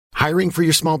Hiring for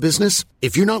your small business?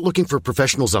 If you're not looking for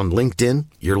professionals on LinkedIn,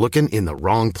 you're looking in the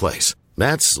wrong place.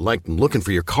 That's like looking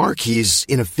for your car keys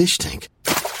in a fish tank.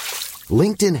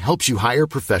 LinkedIn helps you hire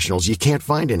professionals you can't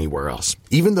find anywhere else,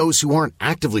 even those who aren't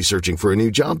actively searching for a new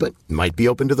job but might be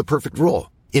open to the perfect role.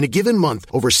 In a given month,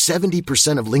 over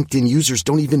 70% of LinkedIn users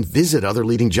don't even visit other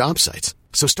leading job sites.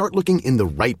 So start looking in the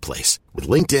right place. With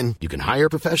LinkedIn, you can hire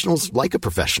professionals like a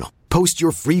professional. Post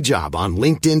your free job on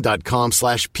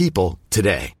linkedin.com/people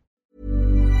today.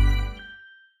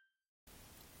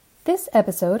 This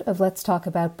episode of Let's Talk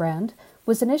About Brand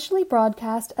was initially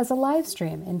broadcast as a live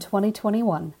stream in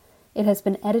 2021. It has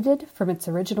been edited from its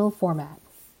original format.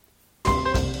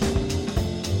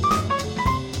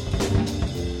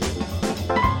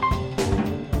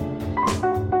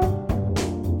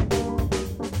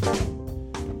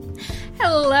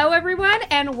 Hello, everyone,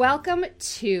 and welcome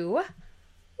to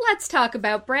Let's Talk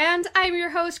About Brand. I'm your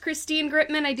host, Christine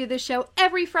Gritman. I do this show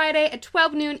every Friday at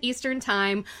 12 noon Eastern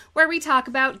Time, where we talk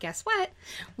about, guess what?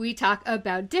 We talk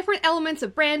about different elements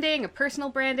of branding, of personal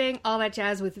branding, all that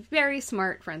jazz with very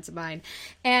smart friends of mine.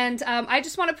 And I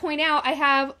just want to point out, I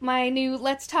have my new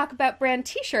Let's Talk About Brand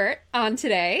t-shirt on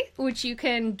today, which you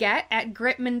can get at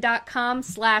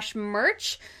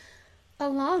gritman.com/merch.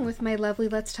 Along with my lovely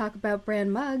Let's Talk About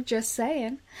Brand mug, just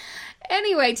saying.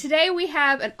 Anyway, today we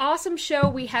have an awesome show.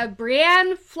 We have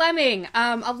Brianne Fleming.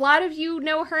 A lot of you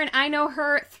know her, and I know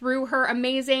her through her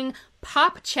amazing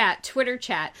Pop Chat Twitter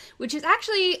chat, which is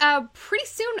actually pretty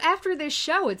soon after this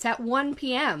show. It's at 1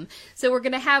 p.m. So we're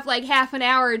going to have like half an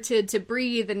hour to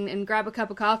breathe and grab a cup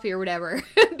of coffee or whatever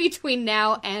between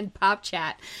now and Pop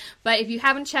Chat. But if you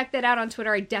haven't checked that out on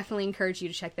Twitter, I definitely encourage you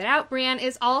to check that out. Brianne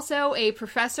is also a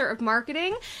professor of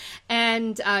marketing,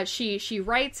 and she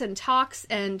writes and talks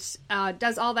and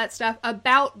does all that stuff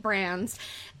about brands.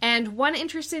 And one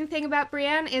interesting thing about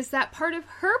Brianne is that part of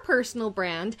her personal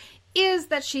brand is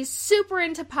that she's super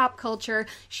into pop culture.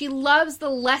 She loves the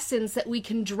lessons that we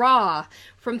can draw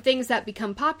from things that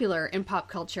become popular in pop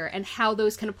culture and how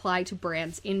those can apply to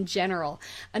brands in general.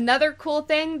 Another cool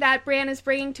thing that Brianne is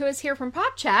bringing to us here from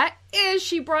Pop Chat is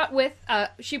she brought with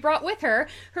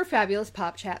her fabulous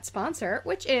Pop Chat sponsor,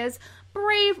 which is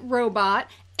Brave Robot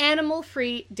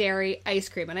animal-free dairy ice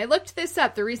cream. And I looked this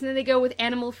up. The reason that they go with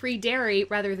animal-free dairy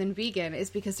rather than vegan is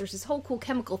because there's this whole cool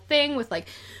chemical thing with like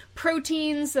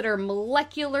proteins that are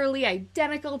molecularly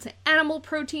identical to animal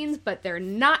proteins, but they're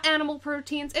not animal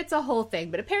proteins. It's a whole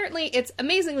thing, but apparently it's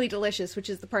amazingly delicious, which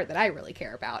is the part that I really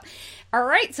care about. All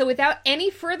right, so without any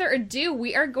further ado,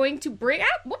 we are going to bring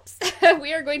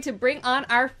on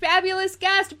our fabulous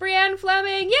guest, Brianne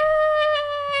Fleming. Yay!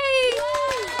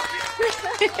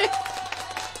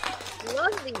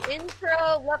 Love the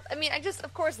intro. I just,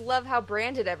 of course, love how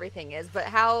branded everything is, but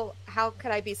how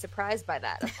could I be surprised by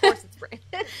that? Of course it's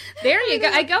branded. There you go.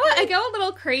 I go a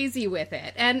little crazy with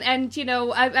it. And you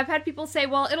know, I've had people say,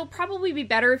 well, it'll probably be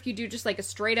better if you do just like a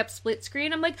straight up split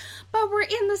screen. I'm like, but we're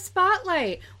in the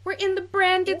spotlight. We're in the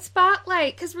branded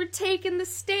spotlight because we're taking the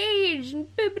stage. And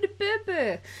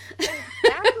Exactly.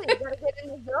 You gotta get in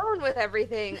the zone with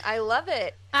everything. I love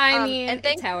it. I mean, and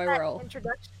it's how I roll.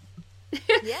 Introduction.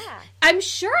 Yeah. I'm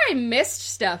sure I missed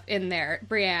stuff in there,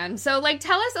 Brianne. So, like,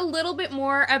 tell us a little bit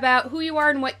more about who you are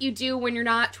and what you do when you're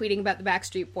not tweeting about the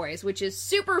Backstreet Boys, which is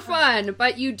super fun,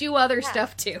 but you do other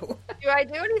stuff, too. Do I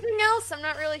do anything else? I'm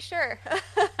not really sure.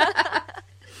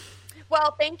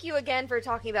 Well, thank you again for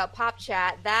talking about Pop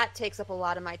Chat. That takes up a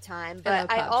lot of my time, but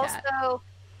I also...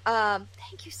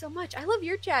 thank you so much. I love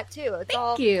your chat too.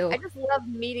 Thank you. I just love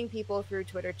meeting people through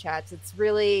Twitter chats. It's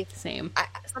really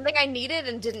something I needed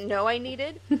and didn't know I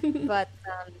needed. But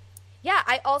yeah,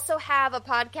 I also have a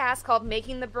podcast called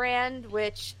Making the Brand,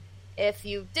 which if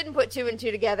you didn't put two and two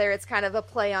together, it's kind of a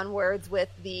play on words with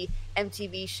the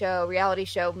MTV reality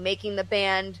show Making the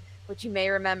Band, which you may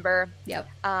remember. Yep.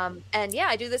 And yeah,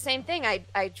 I do the same thing.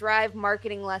 I drive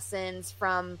marketing lessons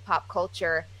from pop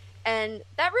culture. And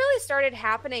that really started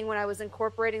happening when I was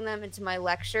incorporating them into my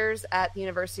lectures at the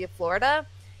University of Florida.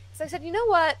 So I said, you know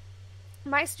what?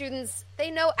 My students, they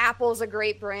know Apple's a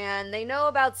great brand. They know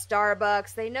about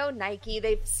Starbucks. They know Nike.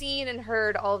 They've seen and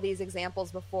heard all of these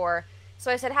examples before.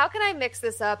 So I said, how can I mix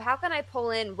this up? How can I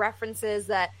pull in references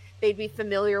that they'd be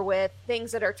familiar with,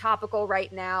 things that are topical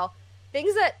right now,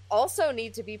 things that also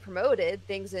need to be promoted,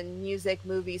 things in music,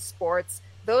 movies, sports.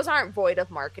 Those aren't void of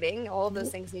marketing. All of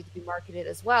those things need to be marketed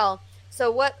as well.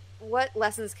 So what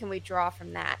lessons can we draw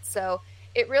from that? So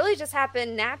it really just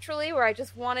happened naturally where I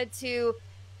just wanted to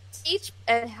teach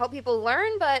and help people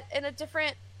learn, but in a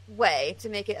different way to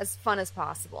make it as fun as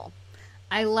possible.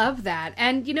 I love that.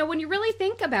 And, when you really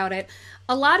think about it,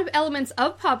 a lot of elements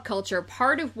of pop culture,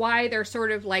 part of why they're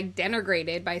sort of like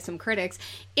denigrated by some critics,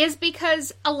 is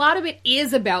because a lot of it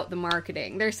is about the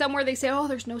marketing. There's somewhere they say, oh,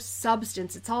 there's no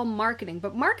substance, it's all marketing.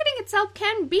 But marketing itself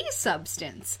can be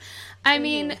substance. I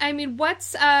mean,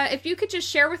 what's, if you could just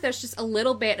share with us just a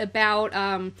little bit about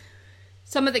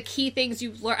some of the key things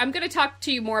you've learned. I'm going to talk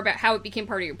to you more about how it became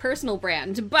part of your personal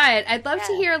brand, but I'd love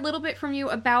to hear a little bit from you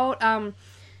about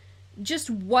just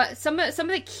what some of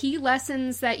the key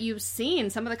lessons that you've seen,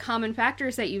 some of the common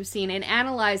factors that you've seen in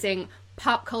analyzing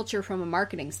pop culture from a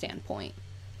marketing standpoint.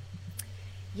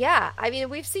 Yeah, I mean,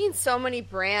 we've seen so many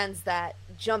brands that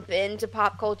jump into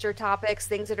pop culture topics,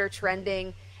 things that are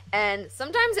trending, and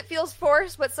sometimes it feels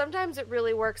forced, but sometimes it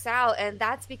really works out, and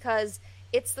that's because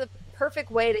it's the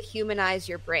perfect way to humanize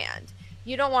your brand.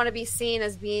 You don't want to be seen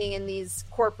as being in these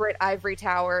corporate ivory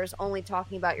towers, only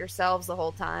talking about yourselves the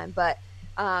whole time, but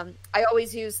I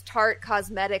always use Tarte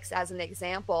Cosmetics as an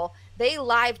example. They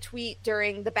live tweet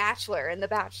during The Bachelor and The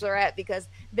Bachelorette because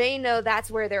they know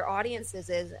that's where their audiences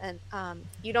is. And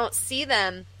you don't see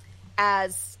them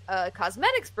as a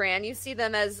cosmetics brand. You see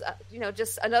them as,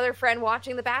 just another friend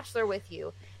watching The Bachelor with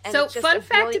you. And so, fun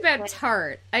fact about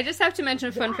Tarte. I just have to mention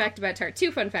a fun fact about Tarte.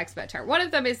 Two fun facts about Tarte. One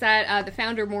of them is that the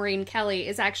founder, Maureen Kelly,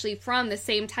 is actually from the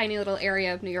same tiny little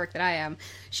area of New York that I am.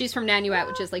 She's from Nanuet,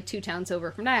 which is like 2 towns over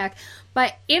from Nyack.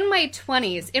 But in my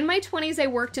 20s, I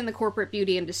worked in the corporate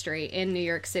beauty industry in New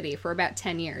York City for about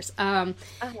 10 years.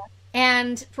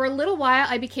 And for a little while,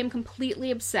 I became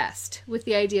completely obsessed with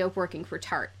the idea of working for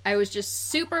Tarte. I was just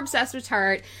super obsessed with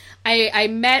Tarte. I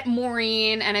met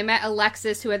Maureen and I met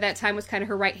Alexis, who at that time was kind of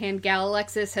her right-hand gal.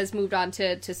 Alexis has moved on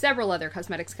to several other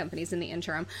cosmetics companies in the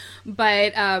interim.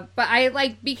 But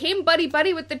I became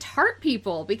buddy-buddy with the Tarte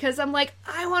people because I'm like,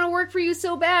 I want to work for you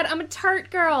so bad. I'm a Tarte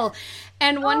girl.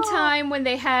 And one time when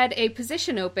they had a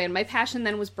position open, my passion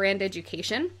then was brand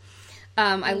education.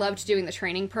 I loved doing the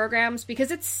training programs because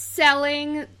it's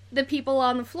selling the people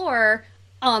on the floor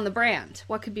on the brand.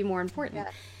 What could be more important?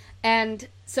 Yeah. And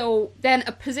so then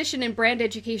a position in brand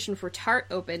education for Tarte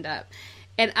opened up.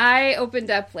 And I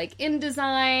opened up like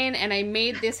InDesign and I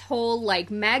made this whole like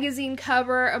magazine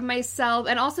cover of myself.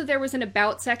 And also there was an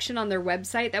about section on their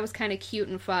website that was kind of cute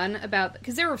and fun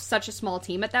because they were such a small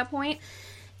team at that point.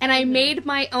 And I made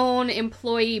my own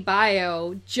employee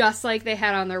bio, just like they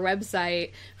had on their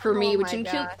website for me, which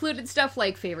included stuff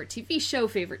like favorite TV show,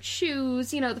 favorite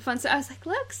shoes, the fun stuff. I was like,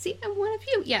 look, see, I'm one of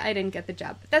you. Yeah, I didn't get the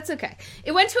job, but that's okay.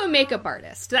 It went to a makeup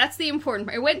artist. That's the important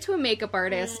part. I went to a makeup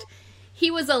artist.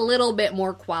 He was a little bit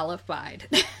more qualified.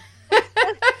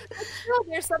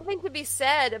 There's something to be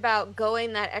said about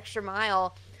going that extra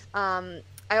mile. I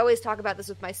always talk about this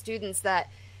with my students,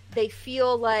 that they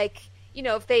feel like,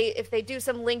 if they do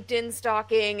some LinkedIn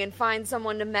stalking and find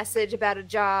someone to message about a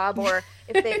job, or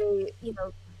if they,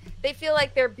 they feel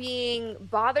like they're being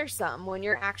bothersome when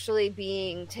you're actually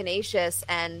being tenacious,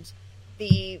 and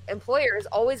the employer is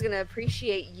always going to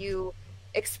appreciate you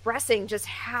expressing just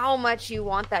how much you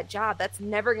want that job. That's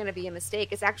never going to be a mistake.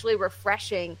 It's actually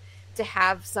refreshing to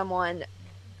have someone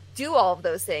do all of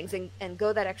those things and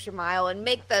go that extra mile and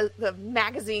make the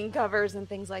magazine covers and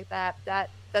things like that.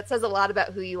 That says a lot about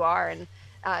who you are, and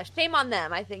shame on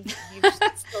them. I think you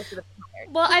still should have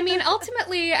hired. Well, I mean,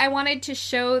 ultimately, I wanted to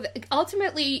show that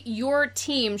ultimately your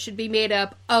team should be made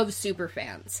up of super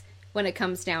fans when it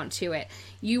comes down to it.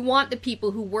 You want the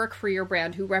people who work for your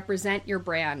brand, who represent your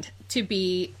brand, to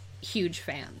be huge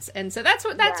fans. And so that's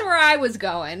where I was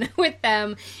going with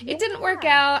them. It didn't work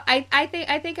out.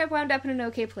 I think I wound up in an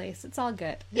okay place. It's all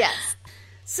good. Yes.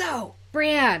 So,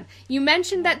 Brianne, you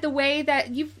mentioned that the way that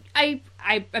I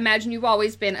imagine you've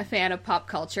always been a fan of pop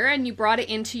culture, and you brought it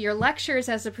into your lectures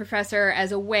as a professor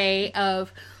as a way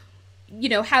of,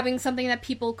 having something that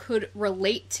people could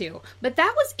relate to. But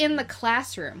that was in the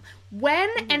classroom. When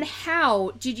and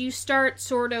how did you start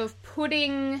sort of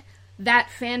putting that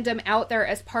fandom out there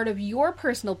as part of your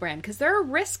personal brand? Because there are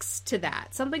risks to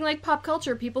that. Something like pop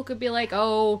culture, people could be like,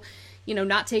 oh,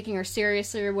 not taking her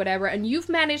seriously or whatever. And you've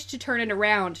managed to turn it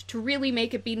around to really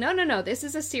make it be, no, this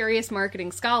is a serious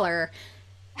marketing scholar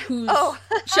who's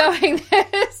showing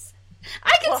this.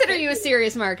 I consider you a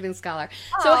serious marketing scholar.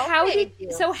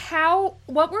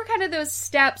 What were kind of those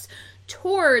steps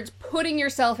towards putting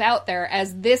yourself out there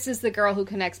as this is the girl who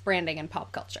connects branding and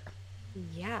pop culture?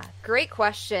 Yeah, great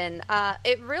question.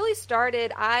 It really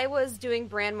started, I was doing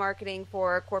brand marketing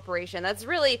for a corporation. That's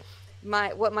really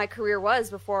what my career was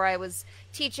before I was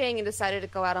teaching and decided to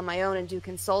go out on my own and do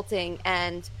consulting.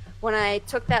 And when I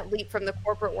took that leap from the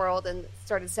corporate world and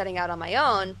started setting out on my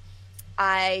own,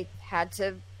 I had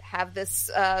to have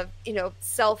this,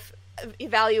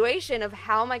 evaluation of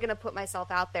how am I going to put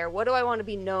myself out there? What do I want to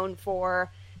be known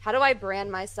for? How do I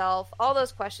brand myself? All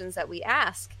those questions that we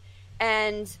ask.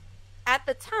 And at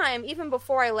the time, even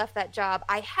before I left that job,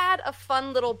 I had a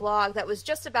fun little blog that was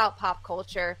just about pop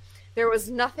culture. There was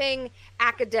nothing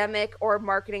academic or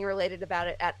marketing related about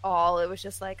it at all. It was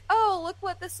just like, oh, look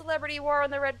what this celebrity wore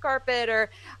on the red carpet, or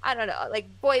I don't know, like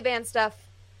boy band stuff,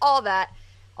 all that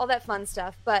fun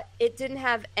stuff. But it didn't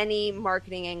have any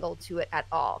marketing angle to it at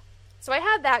all. So I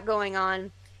had that going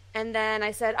on. And then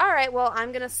I said, all right, well,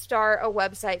 I'm going to start a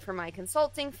website for my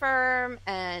consulting firm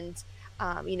and,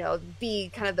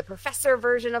 be kind of the professor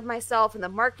version of myself and the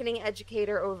marketing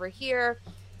educator over here.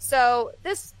 So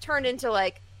this turned into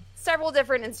like several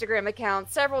different Instagram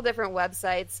accounts, several different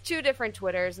websites, 2 different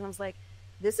Twitters. And I was like,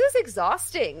 this is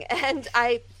exhausting. And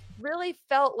I really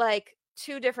felt like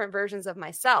 2 different versions of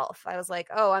myself. I was like,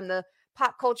 oh, I'm the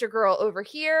pop culture girl over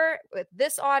here with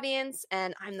this audience,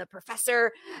 and I'm the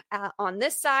professor on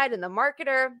this side and the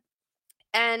marketer.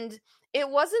 And it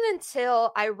wasn't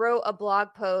until I wrote a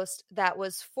blog post that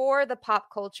was for the pop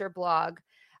culture blog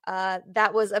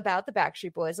that was about the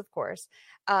Backstreet Boys, of course.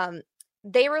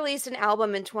 They released an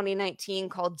album in 2019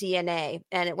 called DNA,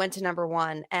 and it went to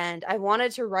 #1. And I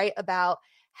wanted to write about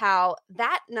how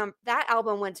that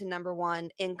album went to #1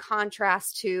 in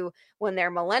contrast to when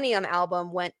their Millennium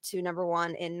album went to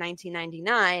 #1 in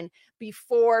 1999,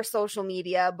 before social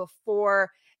media,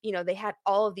 before, they had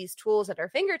all of these tools at our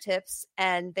fingertips,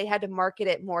 and they had to market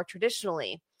it more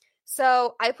traditionally.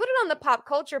 So I put it on the pop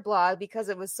culture blog because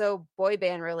it was so boy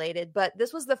band related, but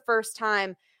this was the first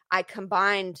time I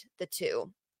combined the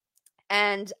 2.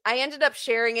 And I ended up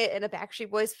sharing it in a Backstreet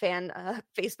Boys fan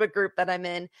Facebook group that I'm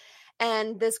in.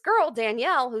 And this girl,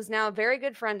 Danielle, who's now a very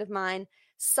good friend of mine,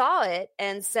 saw it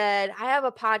and said, I have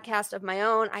a podcast of my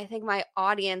own. I think my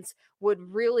audience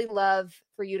would really love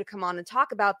for you to come on and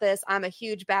talk about this. I'm a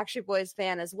huge Backstreet Boys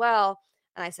fan as well.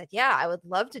 And I said, yeah, I would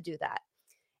love to do that.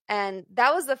 And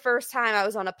that was the first time I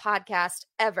was on a podcast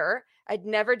ever. I'd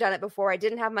never done it before. I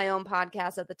didn't have my own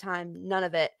podcast at the time, none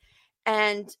of it.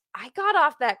 And I got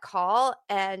off that call,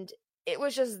 and it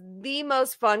was just the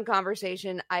most fun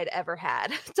conversation I'd ever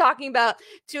had, talking about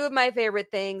 2 of my favorite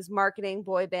things, marketing,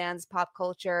 boy bands, pop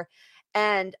culture.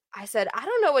 And I said, I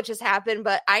don't know what just happened,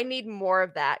 but I need more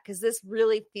of that, because this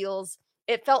really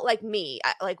it felt like me.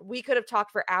 Like we could have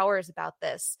talked for hours about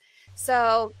this.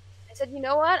 So I said, you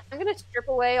know what? I'm going to strip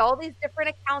away all these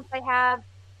different accounts I have,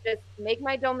 just make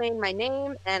my domain my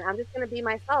name, and I'm just going to be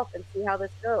myself and see how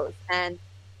this goes. And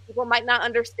people might not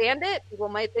understand it. People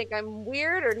might think I'm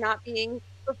weird or not being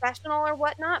professional or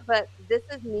whatnot, but this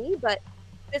is me. But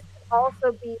this could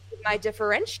also be my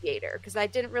differentiator, because I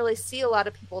didn't really see a lot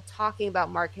of people talking about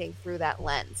marketing through that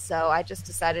lens. So I just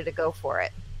decided to go for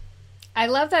it. I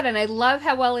love that, and I love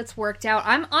how well it's worked out.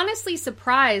 I'm honestly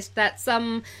surprised that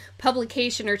some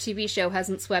publication or TV show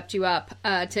hasn't swept you up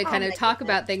to kind of talk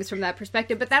about things from that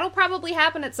perspective, but that'll probably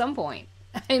happen at some point.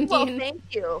 I mean, well, thank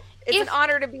you. It's an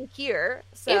honor to be here.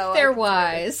 So if they're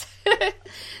wise.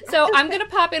 So I'm going to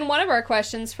pop in one of our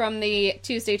questions from the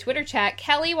Tuesday Twitter chat.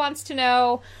 Kelly wants to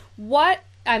know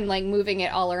I'm like moving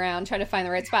it all around, trying to find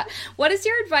the right spot. What is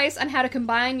your advice on how to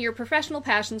combine your professional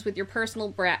passions with your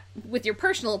personal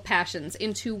passions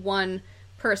into one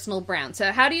personal brand?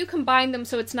 So how do you combine them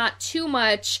so it's not too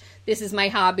much, this is my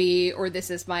hobby or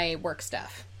this is my work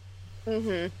stuff?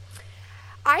 Mm-hmm.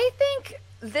 I think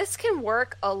this can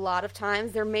work a lot of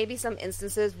times. There may be some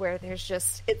instances where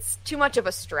it's too much of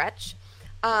a stretch.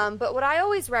 But what I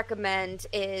always recommend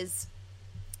is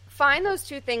find those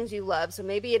 2 things you love. So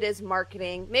maybe it is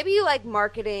marketing. Maybe you like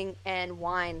marketing and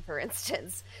wine, for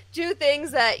instance. 2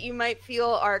 things that you might feel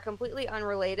are completely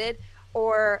unrelated,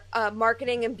 or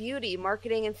marketing and beauty,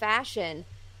 marketing and fashion.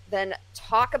 Then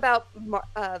talk about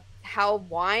how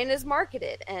wine is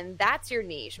marketed, and that's your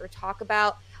niche. Or talk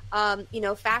about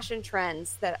fashion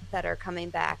trends that are coming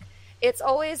back. It's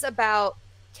always about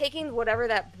taking whatever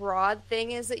that broad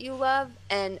thing is that you love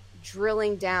and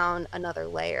drilling down another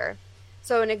layer.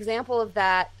 So an example of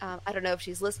that, I don't know if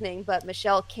she's listening, but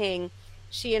Michelle King,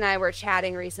 she and I were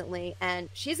chatting recently, and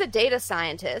she's a data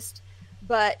scientist,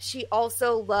 but she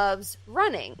also loves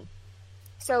running.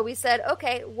 So we said,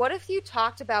 okay, what if you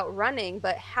talked about running,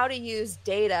 but how to use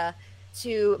data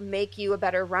to make you a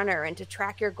better runner and to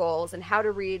track your goals and how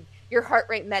to read your heart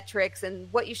rate metrics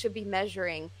and what you should be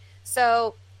measuring.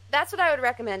 So that's what I would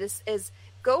recommend is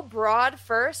go broad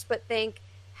first, but think,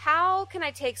 how can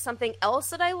I take something else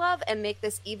that I love and make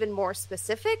this even more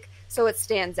specific so it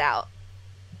stands out?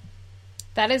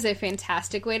 That is a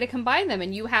fantastic way to combine them,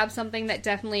 and you have something that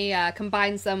definitely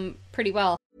combines them pretty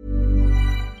well.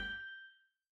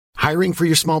 Hiring for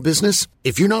your small business?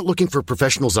 If you're not looking for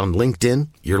professionals on LinkedIn,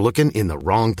 you're looking in the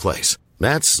wrong place.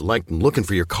 That's like looking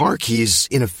for your car keys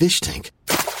in a fish tank.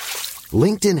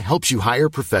 LinkedIn helps you hire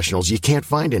professionals you can't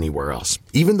find anywhere else,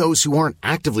 even those who aren't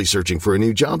actively searching for a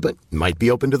new job but might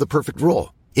be open to the perfect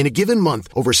role. In a given month,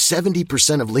 over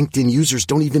 70% of LinkedIn users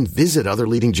don't even visit other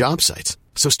leading job sites.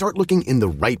 So start looking in the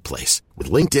right place.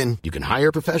 With LinkedIn, you can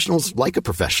hire professionals like a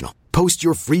professional. Post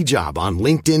your free job on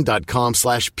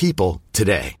linkedin.com/people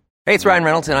today. Hey, it's Ryan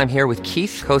Reynolds, and I'm here with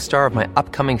Keith, co-star of my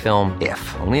upcoming film,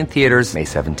 If, only in theaters May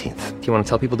 17th. Do you want to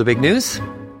tell people the big news?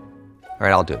 All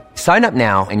right, I'll do it. Sign up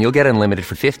now and you'll get unlimited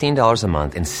for $15 a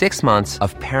month and 6 months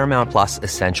of Paramount Plus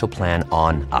Essential Plan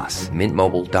on us.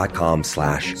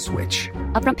 MintMobile.com/switch.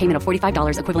 Upfront payment of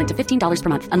 $45 equivalent to $15 per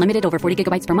month. Unlimited over 40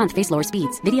 gigabytes per month. Face lower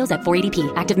speeds. Videos at 480p.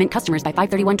 Active Mint customers by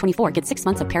 531.24 get 6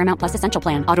 months of Paramount Plus Essential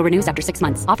Plan. Auto renews after 6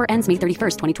 months. Offer ends May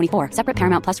 31st, 2024. Separate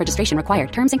Paramount Plus registration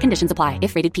required. Terms and conditions apply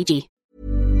if rated PG.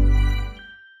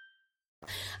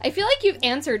 I feel like you've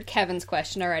answered Kevin's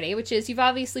question already, which is you've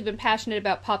obviously been passionate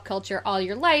about pop culture all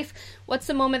your life. What's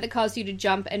the moment that caused you to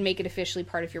jump and make it officially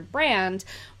part of your brand?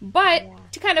 But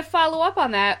to kind of follow up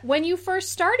on that, when you first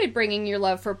started bringing your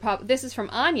love for pop, this is from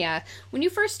Anya, when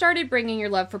you first started bringing your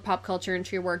love for pop culture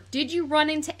into your work, did you run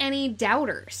into any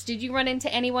doubters? Did you run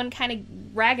into anyone kind of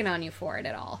ragging on you for it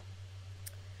at all?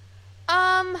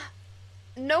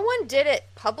 No one did it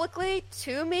publicly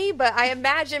to me, but I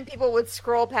imagine people would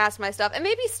scroll past my stuff and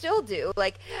maybe still do.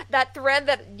 Like that thread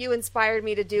that you inspired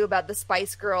me to do about the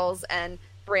Spice Girls and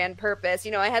brand purpose.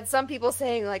 You know, I had some people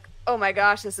saying like, oh my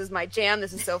gosh, this is my jam.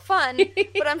 This is so fun.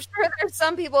 But I'm sure there's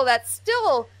some people that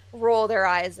still roll their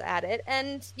eyes at it.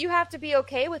 And you have to be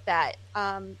okay with that.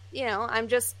 You know, I'm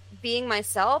just being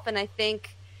myself. And I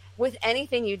think with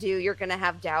anything you do, you're going to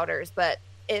have doubters. But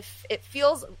if it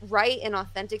feels right and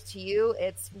authentic to you,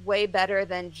 it's way better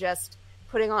than just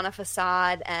putting on a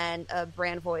facade and a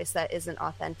brand voice that isn't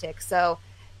authentic. So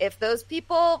if those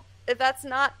people, if that's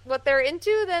not what they're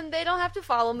into, then they don't have to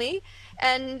follow me,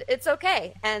 and it's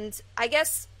okay. And I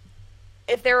guess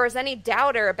if there was any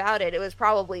doubter about it, it was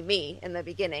probably me in the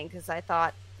beginning, because I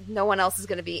thought no one else is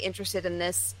going to be interested in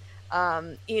this.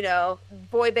 You know,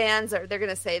 boy bands they're going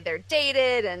to say they're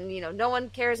dated, and, you know, no one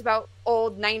cares about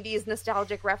old 90s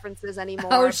nostalgic references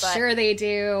anymore. Oh, but sure they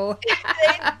do.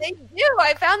 they do.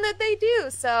 I found that they do.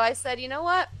 So I said, you know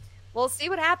what? We'll see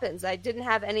what happens. I didn't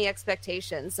have any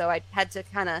expectations, so I had to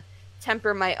kind of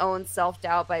temper my own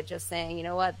self-doubt by just saying, you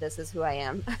know what? This is who I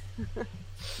am.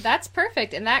 That's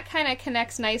perfect. And that kind of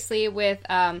connects nicely with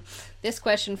this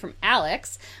question from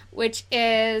Alex, which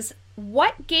is,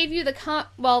 what gave you the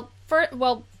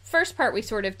first part we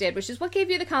sort of did, which is what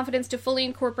gave you the confidence to fully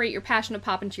incorporate your passion of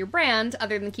pop into your brand,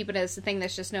 other than keep it as a thing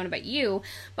that's just known about you.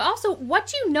 But also, what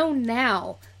do you know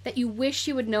now that you wish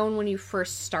you had known when you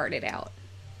first started out?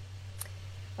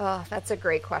 Oh, that's a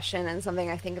great question, and something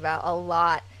I think about a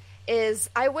lot. Is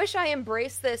I wish I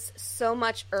embraced this so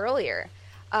much earlier.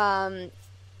 I've,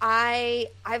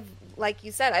 like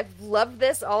you said, I've loved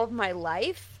this all of my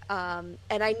life. And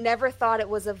I never thought it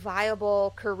was a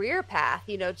viable career path,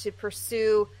 you know, to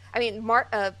pursue. I mean,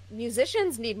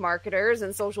 musicians need marketers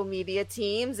and social media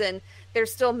teams, and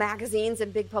there's still magazines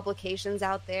and big publications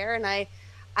out there. And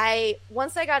I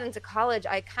once I got into college,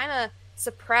 I kind of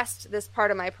suppressed this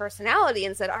part of my personality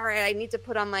and said, all right, I need to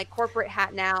put on my corporate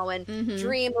hat now and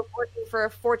dream of working for a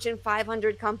Fortune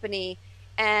 500 company.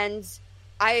 And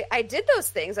I did those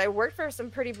things. I worked for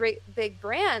some pretty big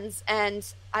brands, and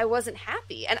I wasn't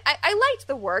happy. And I liked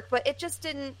the work, but it just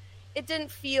didn't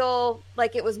feel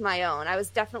like it was my own. I was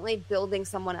definitely building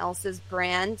someone else's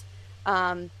brand.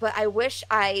 But I wish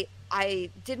I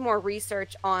did more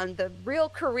research on the real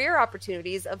career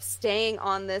opportunities of staying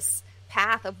on this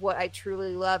path of what I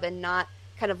truly love, and not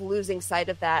kind of losing sight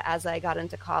of that as I got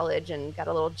into college and got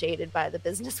a little jaded by the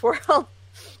business world.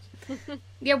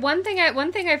 Yeah, one thing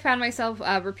I found myself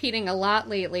repeating a lot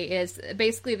lately is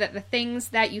basically that the things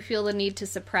that you feel the need to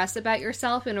suppress about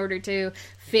yourself in order to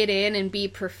fit in and be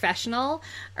professional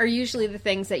are usually the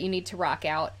things that you need to rock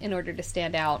out in order to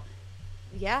stand out.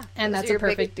 Yeah. And that's a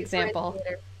perfect example.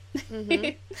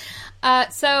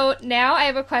 Mm-hmm. So now I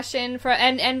have a question for,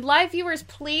 and live viewers,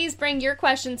 please bring your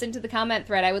questions into the comment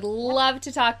thread. I would love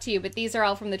to talk to you, but these are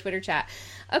all from the Twitter chat.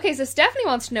 Okay, so Stephanie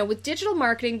wants to know, with digital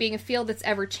marketing being a field that's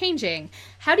ever changing,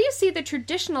 how do you see the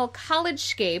traditional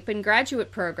college-scape and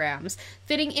graduate programs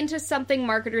fitting into something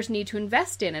marketers need to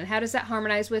invest in, and how does that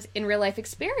harmonize with in real life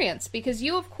experience? Because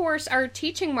you, of course, are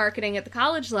teaching marketing at the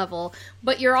college level,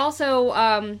 but you're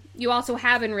also you also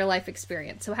have in real life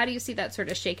experience. So how do you see that sort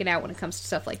of shaken out when it comes to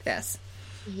stuff like this?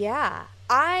 Yeah,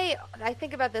 I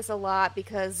think about this a lot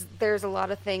because there's a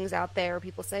lot of things out there where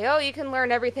people say, oh, you can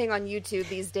learn everything on YouTube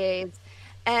these days.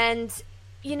 And,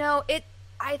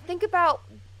 I think about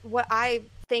what I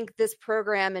think this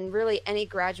program and really any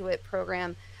graduate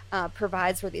program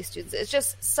provides for these students. It's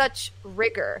just such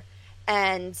rigor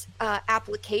and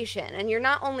application. And you're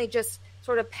not only just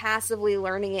sort of passively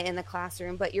learning it in the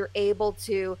classroom, but you're able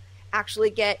to actually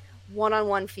get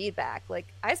one-on-one feedback. Like,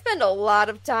 I spend a lot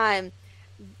of time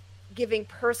giving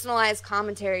personalized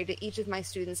commentary to each of my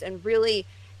students and really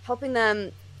helping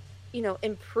them,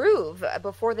 improve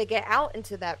before they get out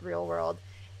into that real world.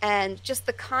 And just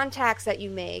the contacts that you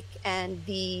make and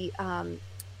the,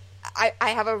 I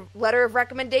have a letter of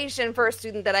recommendation for a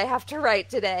student that I have to write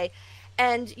today.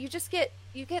 And you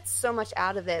get so much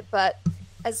out of it. But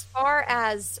as far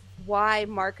as why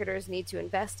marketers need to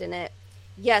invest in it,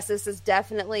 yes, this is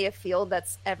definitely a field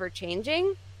that's ever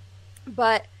changing.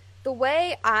 But the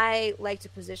way I like to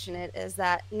position it is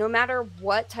that no matter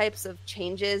what types of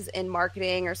changes in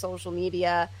marketing or social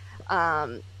media,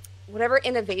 whatever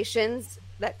innovations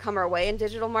that come our way in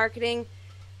digital marketing,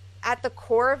 at the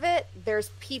core of it, there's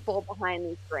people behind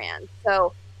these brands.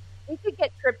 So we could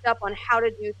get tripped up on how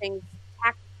to do things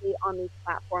tactically on these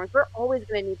platforms. We're always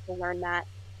going to need to learn that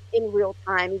in real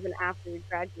time, even after we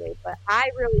graduate. But I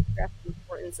really stress the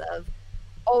importance of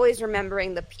always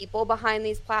remembering the people behind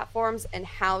these platforms and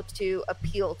how to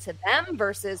appeal to them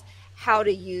versus how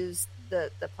to use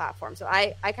the platform. So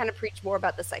I kind of preach more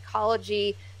about the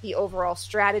psychology, the overall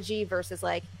strategy versus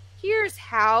like, here's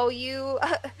how you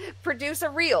produce a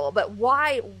reel, but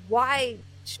why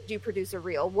should you produce a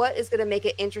reel? What is going to make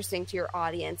it interesting to your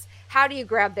audience? How do you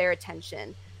grab their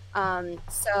attention?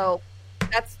 So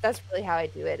that's really how I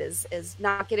do it, is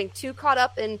not getting too caught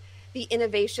up in the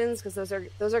innovations, because those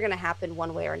are going to happen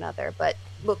one way or another, but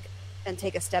look and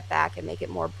take a step back and make it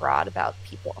more broad about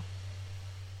people.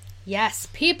 Yes,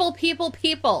 people.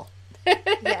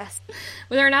 Yes.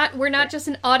 We're not just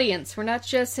an audience. We're not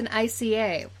just an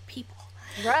ICA. We're people.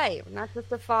 Right. We're not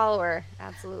just a follower.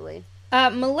 Absolutely.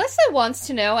 Melissa wants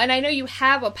to know, and I know you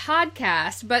have a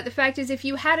podcast, but the fact is, if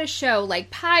you had a show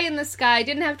like Pie in the Sky,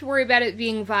 didn't have to worry about it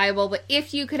being viable, but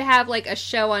if you could have like a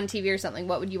show on TV or something,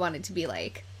 what would you want it to be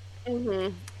like?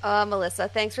 Melissa,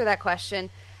 thanks for that question.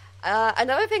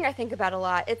 Another thing I think about a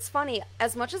lot, it's funny,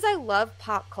 as much as I love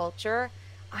pop culture,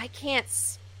 I can't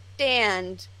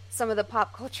stand some of the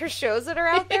pop culture shows that are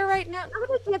out there right now. Not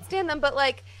that I can't stand them, but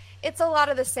like, it's a lot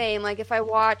of the same. Like if I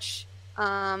watch,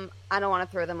 I don't want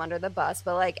to throw them under the bus,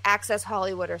 but like Access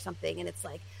Hollywood or something, and it's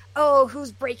like, oh,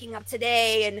 who's breaking up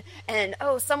today? And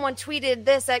oh, someone tweeted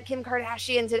this at Kim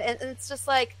Kardashian today. And it's just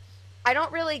like, I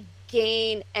don't really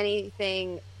gain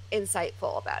anything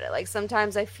insightful about it. Like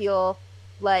sometimes I feel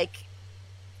like,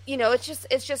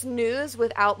 it's just news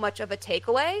without much of a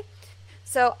takeaway.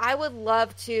 So I would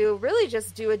love to really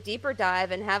just do a deeper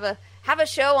dive and have a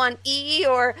show on E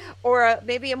or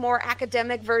maybe a more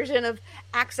academic version of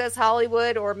Access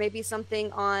Hollywood, or maybe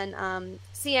something on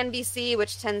CNBC,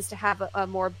 which tends to have a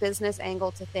more business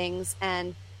angle to things,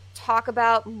 and talk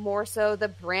about more so the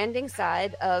branding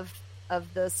side of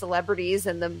the celebrities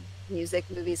and the music,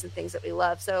 movies, and things that we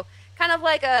love. So kind of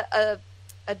like a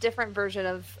different version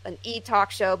of an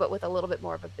E-talk show, but with a little bit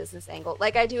more of a business angle,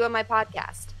 like I do on my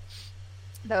podcast.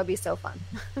 That would be so fun.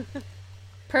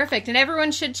 Perfect. And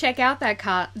everyone should check out that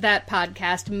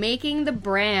podcast, Making the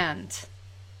Brand.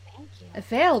 Thank you.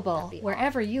 Available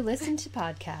wherever you listen to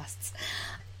podcasts.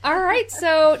 All right,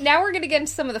 so now we're going to get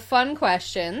into some of the fun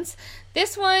questions.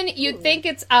 This one, you'd think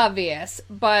it's obvious,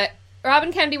 but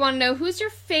Robin Kennedy want to know, who's your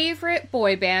favorite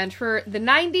boy band for the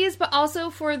 90s, but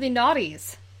also for the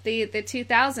noughties, the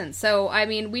 2000s? So, I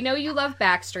mean, we know you love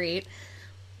Backstreet,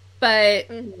 but,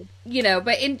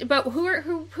 but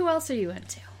who else are you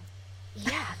into?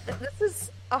 Yeah, this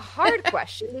is a hard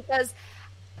question, because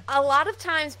a lot of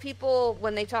times people,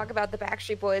 when they talk about the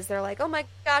Backstreet Boys, they're like, oh my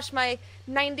gosh, my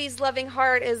 90s loving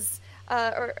heart is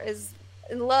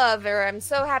in love, or I'm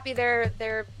so happy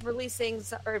they're releasing,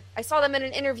 or I saw them in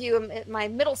an interview, and my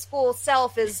middle school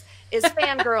self is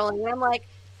fangirling. And I'm like,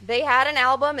 they had an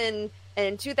album in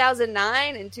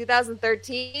 2009, in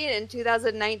 2013, in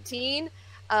 2019.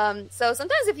 So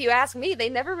sometimes if you ask me, they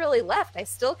never really left. I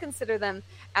still consider them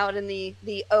out in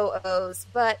the OOs.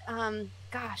 But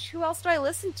gosh, who else do I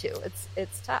listen to?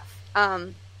 It's tough.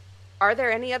 Are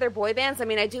there any other boy bands? I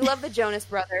mean, I do love the Jonas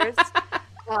Brothers.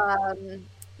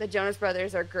 The Jonas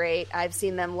Brothers are great. I've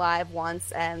seen them live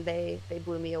once, and they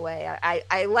blew me away.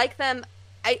 I like them.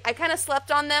 I kind of slept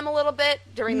on them a little bit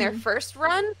during their first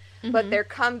run, but their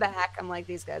comeback, I'm like,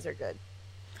 these guys are good.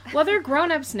 Well, they're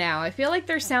grown-ups now. I feel like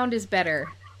their sound is better.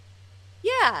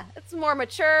 Yeah, it's more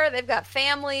mature. They've got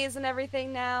families and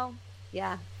everything now.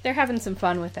 Yeah. They're having some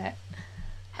fun with it.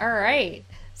 All right.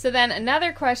 So then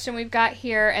another question we've got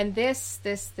here, and this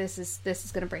is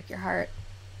going to break your heart.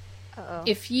 Uh-oh.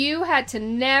 If you had to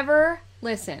never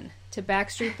listen to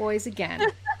Backstreet Boys again,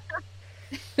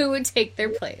 who would take their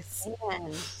place?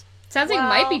 Man. Sounds like it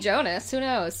might be Jonas. Who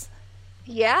knows?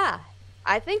 Yeah.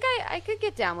 I think I could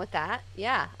get down with that.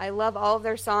 Yeah. I love all of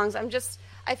their songs.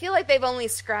 I feel like they've only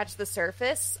scratched the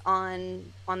surface on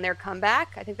their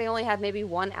comeback. I think they only had maybe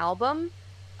one album.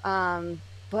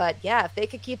 But yeah, if they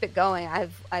could keep it going,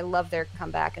 I love their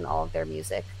comeback and all of their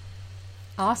music.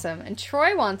 Awesome. And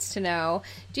Troy wants to know,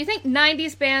 do you think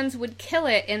 90s bands would kill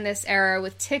it in this era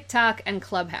with TikTok and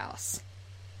Clubhouse?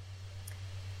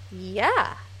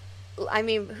 Yeah. I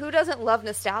mean, who doesn't love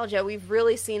nostalgia? We've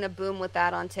really seen a boom with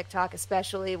that on TikTok,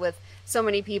 especially with so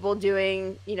many people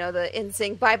doing, the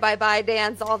NSYNC bye bye bye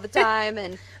dance all the time.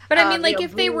 And but I mean,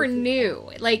 if they were new,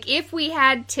 if we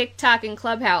had TikTok and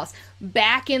Clubhouse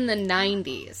back in the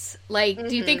 90s,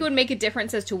 do you think it would make a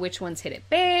difference as to which ones hit it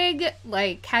big?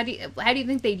 How do you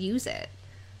think they'd use it?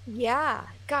 Yeah.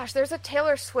 Gosh, there's a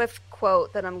Taylor Swift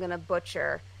quote that I'm going to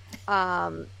butcher.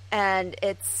 And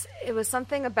it was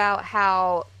something about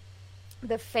how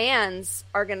the fans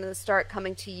are going to start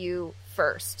coming to you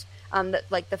first.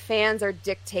 That the fans are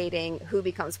dictating who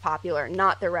becomes popular,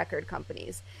 not the record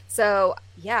companies. So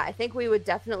yeah, I think we would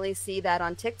definitely see that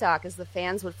on TikTok as the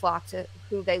fans would flock to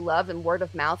who they love and word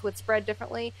of mouth would spread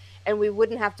differently. And we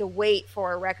wouldn't have to wait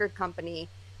for a record company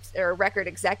or a record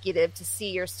executive to see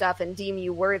your stuff and deem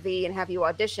you worthy and have you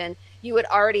audition. You would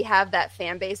already have that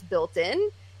fan base built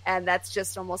in. And that's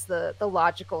just almost the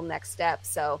logical next step.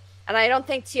 So, and I don't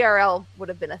think TRL would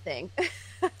have been a thing.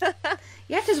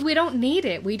 Yeah, because we don't need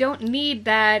it. We don't need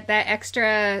that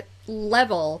extra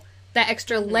level, that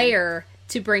extra layer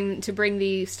to bring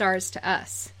the stars to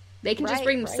us. They can just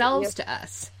bring themselves to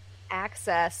us.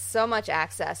 Access, so much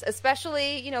access.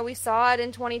 Especially, we saw it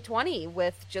in 2020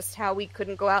 with just how we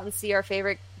couldn't go out and see our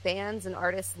favorite bands and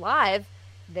artists live.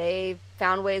 They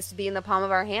found ways to be in the palm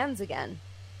of our hands again.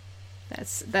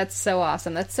 That's so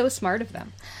awesome. That's so smart of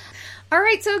them. All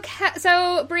right, so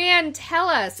Brianne, tell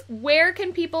us, where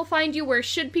can people find you? Where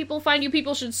should people find you?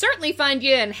 People should certainly find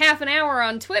you in half an hour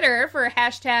on Twitter for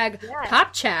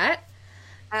 #PopChat.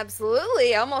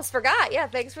 Absolutely. I almost forgot. Yeah,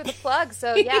 thanks for the plug.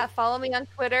 So yeah, follow me on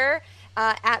Twitter.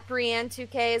 At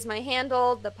Brianne2K is my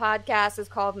handle. The podcast is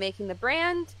called Making the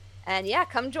Brand. And yeah,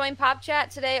 come join PopChat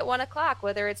today at 1:00,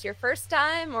 whether it's your first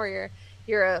time or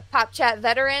you're a PopChat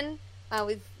veteran.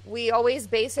 We always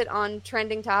base it on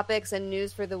trending topics and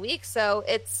news for the week, so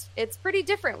it's pretty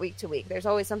different week to week. There's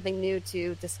always something new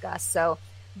to discuss. So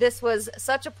this was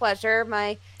such a pleasure.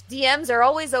 My DMs are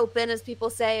always open, as people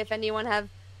say. If anyone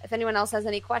else has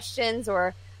any questions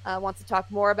or wants to talk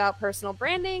more about personal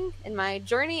branding in my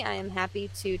journey, I am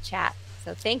happy to chat.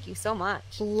 So thank you so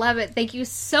much. Love it. Thank you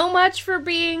so much for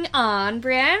being on,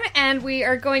 Brianne. And we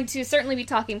are going to certainly be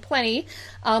talking plenty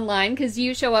online because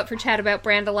you show up for Chat About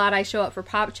Brand a lot. I show up for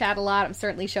Pop Chat a lot. I'm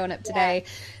certainly showing up today.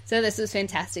 Yeah. So this was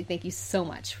fantastic. Thank you so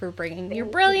much for bringing your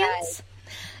brilliance.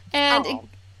 And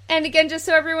again, just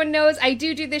so everyone knows, I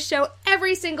do this show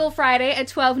every single Friday at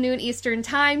 12 noon Eastern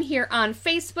Time here on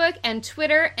Facebook and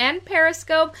Twitter and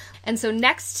Periscope. And so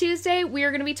next Tuesday, we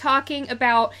are going to be talking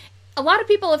about... A lot of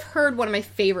people have heard one of my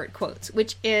favorite quotes,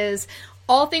 which is,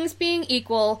 all things being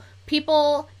equal,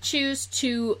 people choose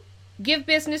to do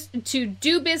business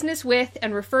with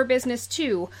and refer business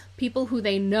to people who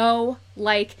they know,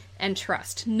 like, and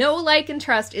trust. Know, like, and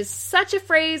trust is such a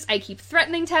phrase. I keep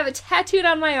threatening to have it tattooed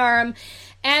on my arm.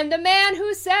 And the man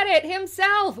who said it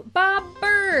himself, Bob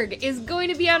Berg, is going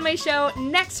to be on my show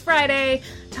next Friday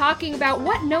talking about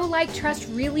what know, like, trust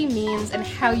really means and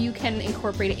how you can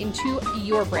incorporate it into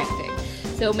your branding.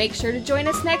 So make sure to join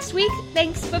us next week.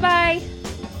 Thanks. Bye-bye.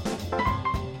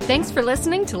 Thanks for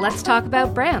listening to Let's Talk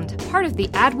About Brand, part of the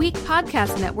Adweek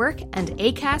Podcast Network and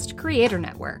Acast Creator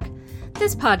Network.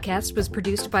 This podcast was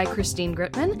produced by Christine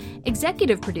Gritman,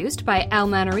 executive produced by Al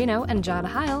Manarino and John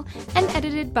Heil, and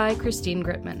edited by Christine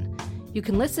Gritman. You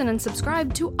can listen and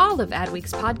subscribe to all of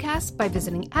Adweek's podcasts by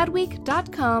visiting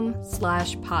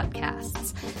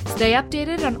adweek.com/podcasts. Stay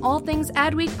updated on all things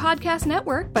Adweek Podcast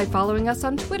Network by following us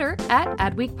on Twitter at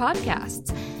Adweek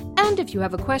Podcasts. And if you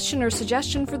have a question or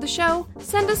suggestion for the show,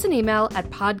 send us an email at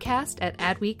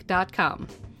podcast@adweek.com.